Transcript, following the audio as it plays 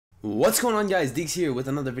What's going on, guys? Deaks here with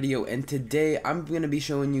another video, and today I'm going to be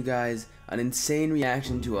showing you guys an insane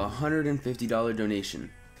reaction to a $150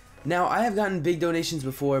 donation. Now, I have gotten big donations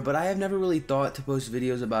before, but I have never really thought to post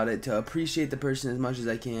videos about it to appreciate the person as much as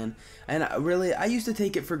I can, and I used to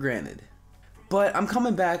take it for granted. But I'm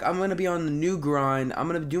coming back. I'm going to be on the new grind. I'm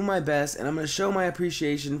going to do my best, and I'm going to show my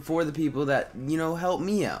appreciation for the people that, help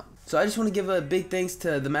me out. So I just want to give a big thanks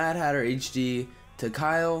to the Mad Hatter HD, to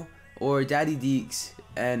Kyle, or Daddy Deaks,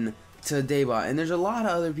 and to Daybot, and there's a lot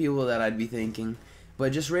of other people that I'd be thanking,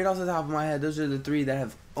 but just right off the top of my head, those are the three that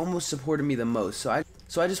have almost supported me the most. So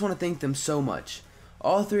I just want to thank them so much.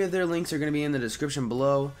 All three of their links are going to be in the description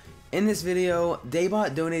below. In this video,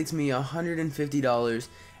 Daybot donates me $150,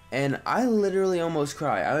 and I literally almost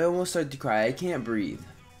cry. I almost start to cry. I can't breathe.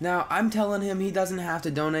 Now, I'm telling him he doesn't have to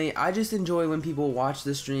donate. I just enjoy when people watch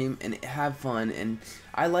the stream and have fun, and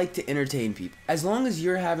I like to entertain people. As long as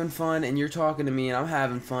you're having fun and you're talking to me and I'm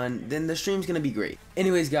having fun, then the stream's gonna be great.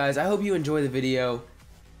 Anyways, guys, I hope you enjoy the video.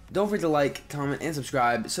 Don't forget to like, comment, and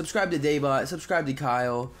subscribe. Subscribe to Daybot, subscribe to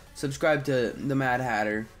Kyle, subscribe to the Mad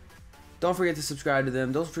Hatter. Don't forget to subscribe to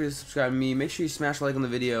them. Don't forget to subscribe to me. Make sure you smash a like on the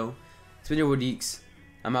video. It's been your boy Deaks.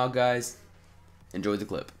 I'm out, guys. Enjoy the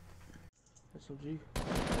clip. SOG.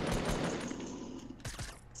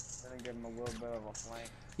 Give him a little bit of a flank.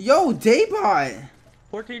 Yo, Daybot!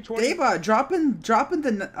 1420. Daybot, dropping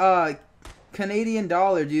the Canadian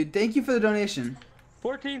dollar, dude. Thank you for the donation.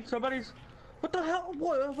 14. Somebody's. What the hell?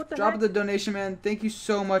 What the Dropping heck? the donation, man. Thank you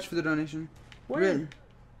so much for the donation. Where?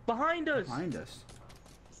 Behind us. Behind us.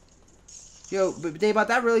 Yo, but Daybot,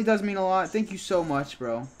 that really does mean a lot. Thank you so much,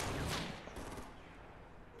 bro.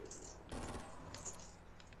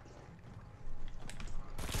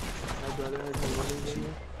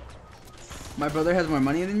 My brother has more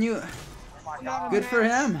money than you? Good for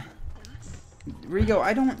him. Rigo,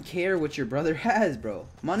 I don't care what your brother has, bro.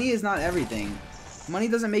 Money is not everything. Money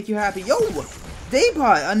doesn't make you happy. Yo,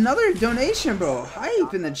 Daybot, another donation, bro.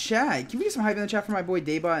 Hype in the chat. Can we get some hype in the chat for my boy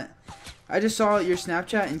Daybot? I just saw your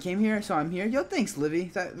Snapchat and came here, so I'm here. Yo, thanks,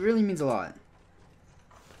 Livy. That really means a lot.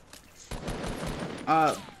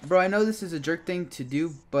 Bro, I know this is a jerk thing to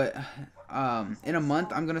do, but in a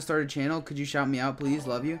month I'm gonna start a channel. Could you shout me out, please?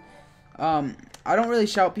 Love you. I don't really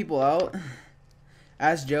shout people out.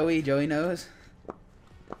 Ask Joey. Joey knows.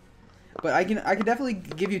 But I can definitely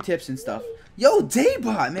give you tips and stuff. Yo,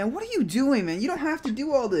 Daybot, man, what are you doing, man? You don't have to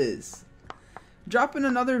do all this. Dropping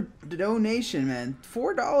another donation, man.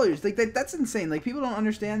 $4. Like that's insane. Like, people don't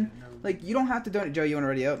understand. Like, you don't have to donate. Joey, you want to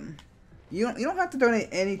ready up? You don't have to donate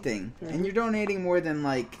anything, and you're donating more than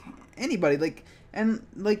like anybody.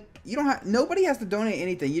 You don't have. Nobody has to donate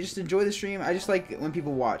anything. You just enjoy the stream. I just like when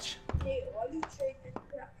people watch. Hey, why do you trade your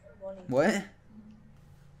crap for money? What?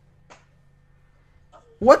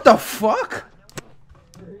 What the fuck?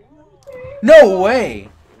 No way.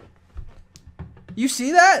 You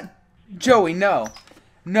see that? Joey, no.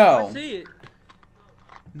 No. I see it.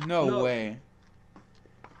 No way.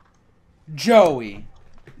 Joey.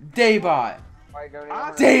 Daybot.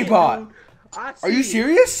 Daybot. Are you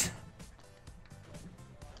serious?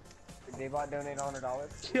 Did Daybot donate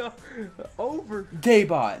 $100? Yeah, over.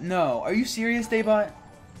 Daybot, no. Are you serious, Daybot?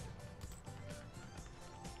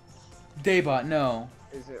 Daybot, no.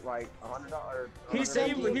 Is it like $100? He's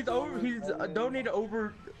donated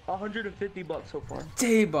over $150 so far.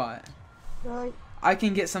 Daybot. Right. I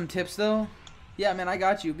can get some tips though. Yeah, man, I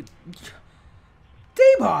got you. But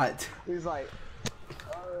Daybot. He's like,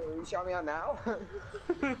 oh, you shout me out now?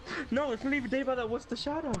 No, it's not even Daybot that wants the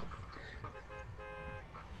shout out.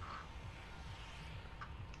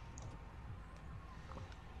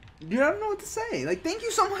 Dude, I don't know what to say. Like, thank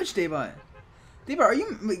you so much, Daybot. Daybot, are you...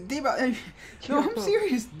 Daybot... No, I'm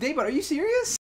serious. Daybot, are you serious?